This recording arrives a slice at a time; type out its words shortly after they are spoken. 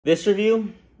This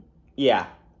review, yeah,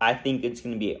 I think it's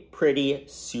gonna be pretty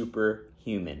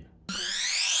superhuman.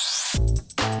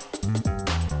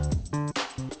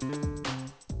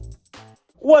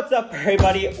 What's up,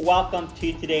 everybody? Welcome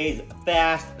to today's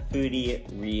fast foodie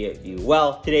review.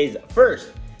 Well, today's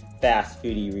first fast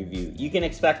foodie review. You can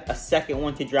expect a second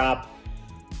one to drop,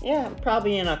 yeah,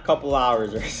 probably in a couple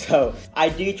hours or so. I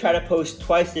do try to post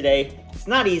twice a day. It's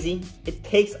not easy. It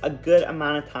takes a good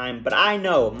amount of time, but I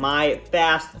know my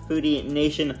fast foodie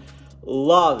nation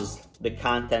loves the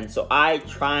content, so I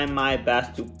try my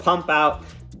best to pump out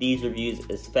these reviews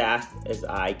as fast as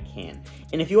I can.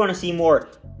 And if you want to see more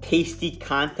tasty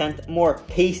content, more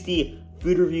tasty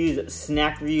food reviews,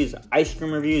 snack reviews, ice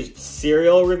cream reviews,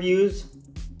 cereal reviews,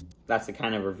 that's the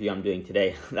kind of review I'm doing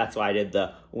today. That's why I did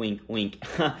the wink, wink.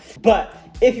 But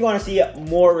if you want to see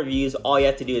more reviews, all you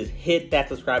have to do is hit that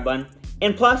subscribe button.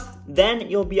 And plus,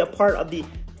 then you'll be a part of the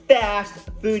Fast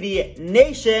Foodie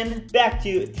Nation. Back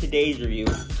to today's review.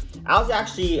 I was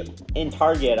actually in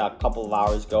Target a couple of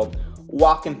hours ago,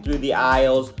 walking through the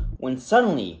aisles, when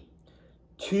suddenly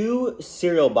 2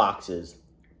 cereal boxes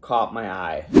caught my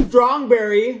eye.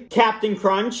 Strawberry Captain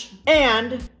Crunch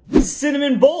and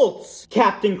Cinnamon Bolts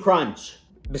Captain Crunch.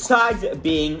 Besides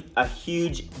being a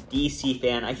huge DC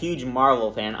fan, a huge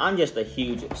Marvel fan, I'm just a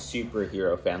huge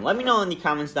superhero fan. Let me know in the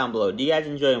comments down below. Do you guys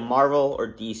enjoy Marvel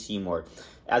or DC more?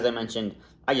 As I mentioned,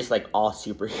 I just like all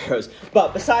superheroes.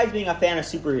 But besides being a fan of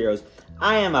superheroes,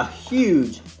 I am a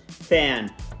huge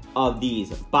fan of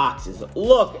these boxes.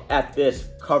 Look at this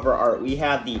cover art. We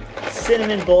have the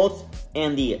Cinnamon Bolts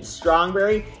and the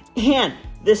Strawberry. And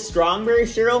this Strawberry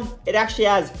cereal, it actually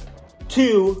has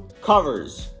 2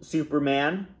 covers.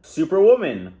 Superman,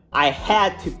 Superwoman. I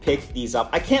had to pick these up.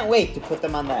 I can't wait to put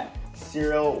them on that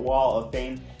cereal wall of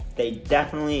fame. They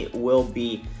definitely will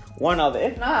be one of,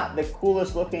 if not the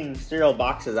coolest looking cereal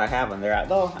boxes I have on there.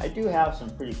 Though I do have some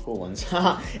pretty cool ones.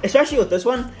 Especially with this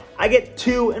one, I get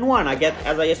 2 in 1. I get,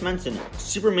 as I just mentioned,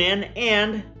 Superman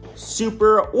and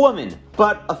Superwoman.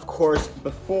 But of course,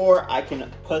 before I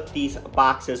can put these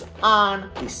boxes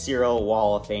on the cereal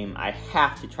wall of fame, I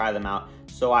have to try them out.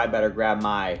 So I better grab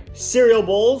my cereal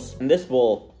bowls. And this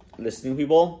bowl, the Snoopy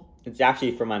bowl, it's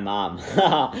actually for my mom.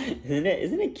 Isn't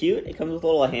it cute? It comes with a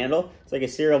little handle. It's like a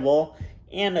cereal bowl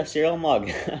and a cereal mug.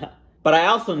 But I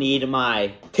also need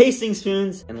my tasting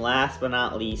spoons, and last but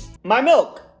not least, my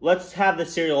milk. Let's have the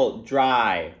cereal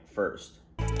dry first.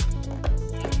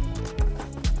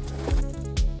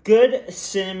 Good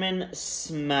cinnamon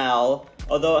smell,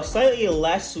 although slightly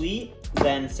less sweet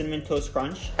than Cinnamon Toast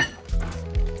Crunch.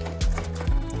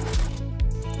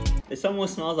 This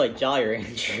almost smells like Jolly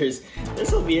Ranchers.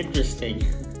 This will be interesting.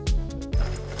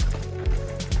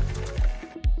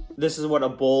 This is what a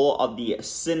bowl of the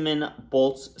Cinnamon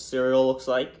Bolts cereal looks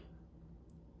like.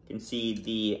 You can see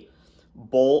the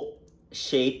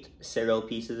bolt-shaped cereal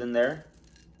pieces in there.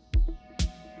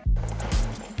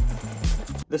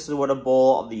 This is what a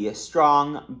bowl of the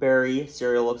Strawberry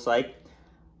cereal looks like.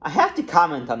 I have to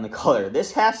comment on the color.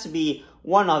 This has to be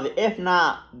one of, if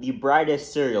not the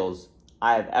brightest cereals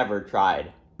I have ever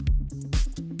tried.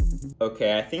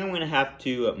 Okay, I think I'm gonna have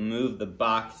to move the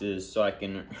boxes so I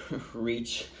can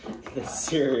reach the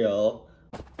cereal.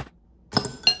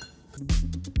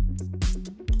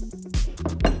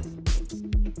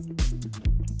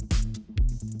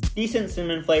 Decent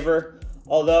cinnamon flavor,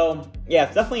 although, yeah,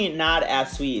 it's definitely not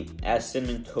as sweet as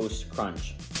Cinnamon Toast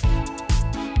Crunch.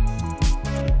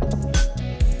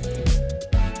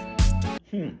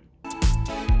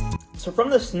 So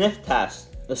from the sniff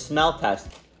test, the smell test,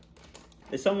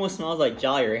 this almost smells like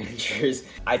Jolly Ranchers.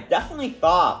 I definitely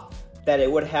thought that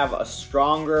it would have a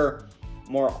stronger,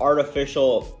 more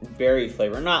artificial berry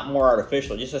flavor. Not more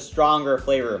artificial, just a stronger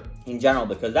flavor in general,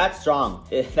 because that's strong.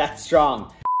 That's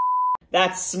strong.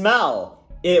 That smell,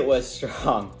 it was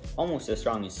strong. Almost as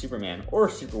strong as Superman or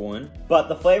Superwoman. But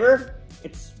the flavor,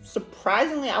 it's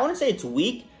surprisingly, I wouldn't say it's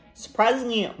weak,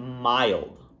 surprisingly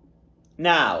mild.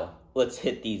 Now, let's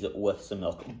hit these with some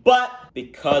milk. But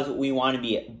because we want to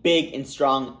be big and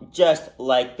strong, just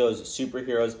like those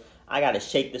superheroes, I gotta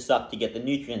shake this up to get the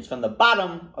nutrients from the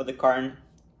bottom of the carton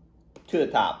to the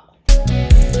top.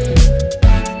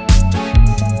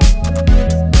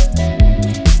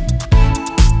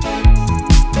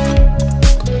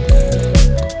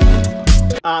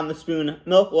 On the spoon,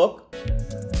 milk, look.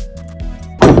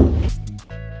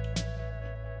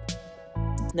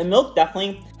 The milk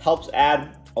definitely helps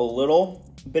add a little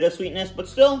bit of sweetness, but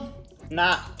still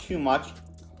not too much.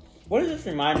 What is this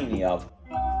reminding me of?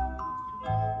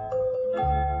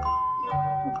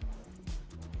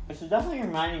 This is definitely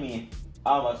reminding me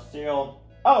of a cereal.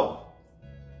 Oh!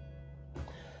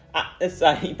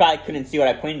 You probably couldn't see what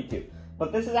I pointed to.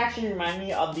 But this is actually reminding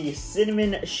me of the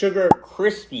Cinnamon Sugar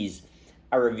Krispies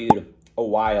I reviewed a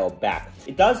while back.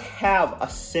 It does have a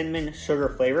cinnamon sugar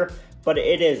flavor, but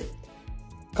it is,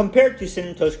 compared to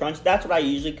Cinnamon Toast Crunch, that's what I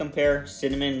usually compare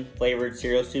cinnamon flavored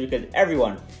cereals to, because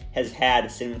everyone has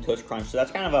had Cinnamon Toast Crunch. So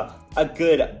that's kind of a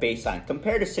good baseline.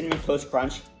 Compared to Cinnamon Toast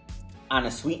Crunch on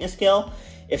a sweetness scale,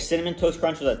 if Cinnamon Toast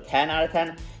Crunch was a 10 out of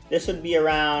 10, this would be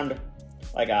around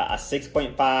like a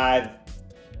 6.5,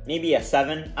 maybe a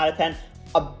 7 out of 10.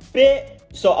 A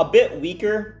bit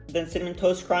weaker than Cinnamon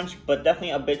Toast Crunch, but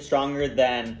definitely a bit stronger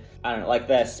than, I don't know, like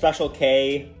the Special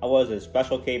K,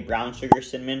 Special K Brown Sugar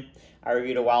Cinnamon I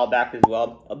reviewed a while back as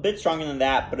well. A bit stronger than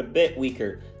that, but a bit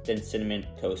weaker than Cinnamon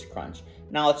Toast Crunch.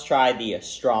 Now let's try the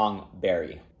Strong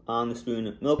Berry. On the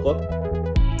spoon, milk look.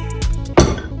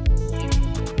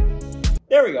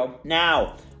 There we go.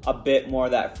 Now, a bit more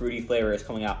of that fruity flavor is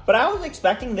coming out. But I was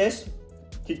expecting this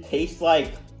to taste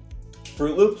like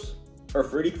Fruit Loops or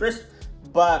Fruity Crisp,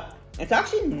 but it's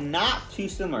actually not too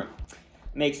similar.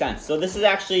 Makes sense. So this is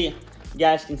actually, you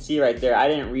guys can see right there, I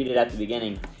didn't read it at the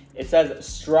beginning. It says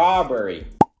strawberry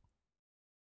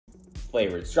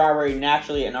flavored. Strawberry,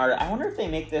 naturally an art. I wonder if they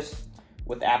make this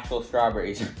with actual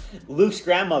strawberries. Luke's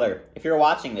grandmother, if you're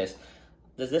watching this,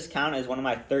 does this count as one of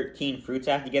my 13 fruits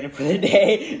I have to get in for the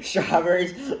day?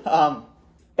 Strawberries.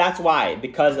 That's why,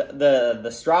 because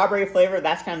the strawberry flavor,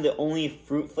 that's kind of the only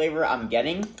fruit flavor I'm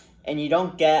getting, and you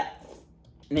don't get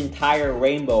an entire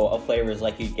rainbow of flavors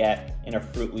like you get in a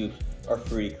Fruit Loops or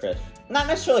Fruity Crisp. Not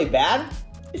necessarily bad,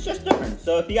 it's just different.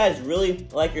 So if you guys really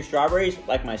like your strawberries,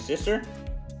 like my sister,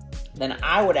 then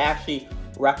I would actually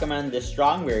recommend this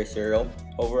Strongberry cereal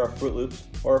over a Fruit Loops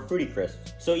or a Fruity Crisp.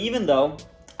 So even though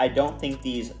I don't think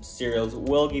these cereals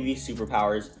will give you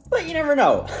superpowers, but you never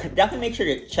know. Definitely make sure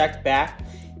to check back.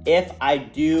 If I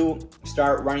do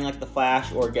start running like the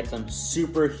Flash or get some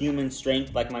superhuman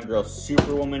strength like my girl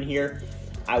Superwoman here,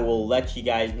 I will let you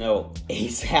guys know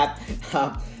ASAP.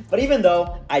 But even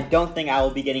though I don't think I will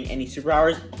be getting any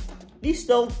superpowers, these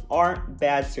still aren't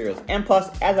bad cereals. And plus,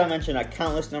 as I mentioned a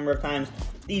countless number of times,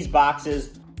 these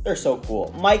boxes, they're so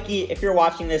cool. Mikey, if you're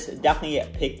watching this, definitely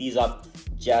pick these up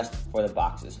just for the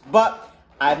boxes. But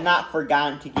I've not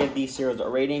forgotten to give these cereals a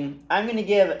rating. I'm gonna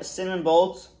give Cinnamon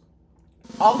Bolts,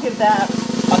 I'll give that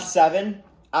a 7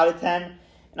 out of 10.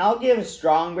 And I'll give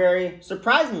Strongberry,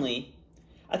 surprisingly,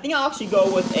 I think I'll actually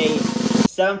go with a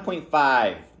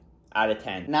 7.5 out of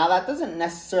 10. Now that doesn't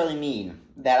necessarily mean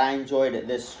that I enjoyed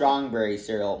this Strongberry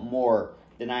cereal more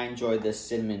than I enjoyed this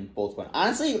Cinnamon Bolts one.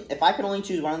 Honestly, if I could only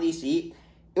choose one of these to eat,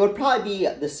 it would probably be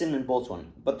the Cinnamon Bolts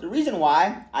one. But the reason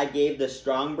why I gave the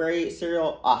Strongberry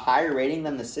cereal a higher rating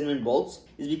than the Cinnamon Bolts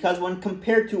is because when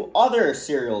compared to other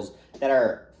cereals that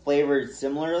are flavored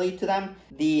similarly to them,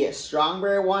 the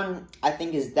Strongberry one I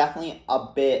think is definitely a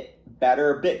bit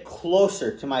better, a bit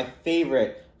closer to my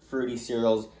favorite fruity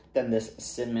cereals than this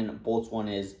Cinnamon Bolts one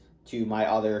is to my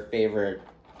other favorite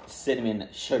cinnamon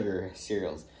sugar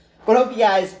cereals. But I hope you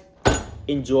guys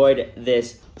enjoyed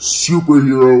this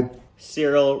superhero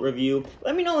cereal review.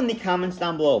 Let me know in the comments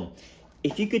down below,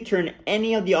 if you could turn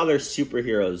any of the other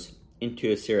superheroes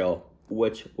into a cereal,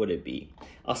 which would it be?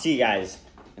 I'll see you guys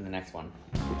in the next one.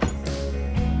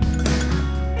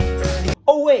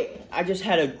 Oh wait, I just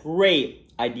had a great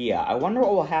idea. I wonder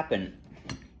what will happen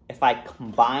if I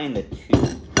combine the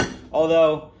two.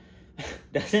 Although,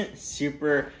 doesn't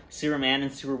Superman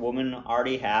and Superwoman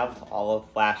already have all of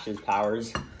Flash's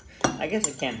powers? I guess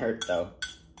it can't hurt though.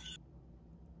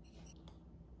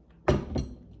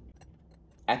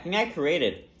 I think I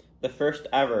created the first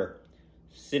ever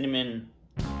cinnamon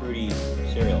fruity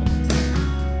cereal.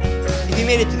 If you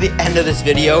made it to the end of this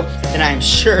video, then I'm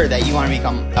sure that you want to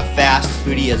become a fast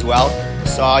foodie as well.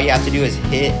 So all you have to do is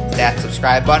hit that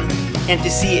subscribe button. And to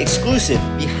see exclusive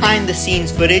behind the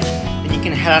scenes footage, then you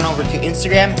can head on over to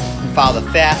Instagram and follow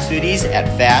the Fast Foodies at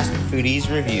Fast Foodies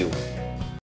Review.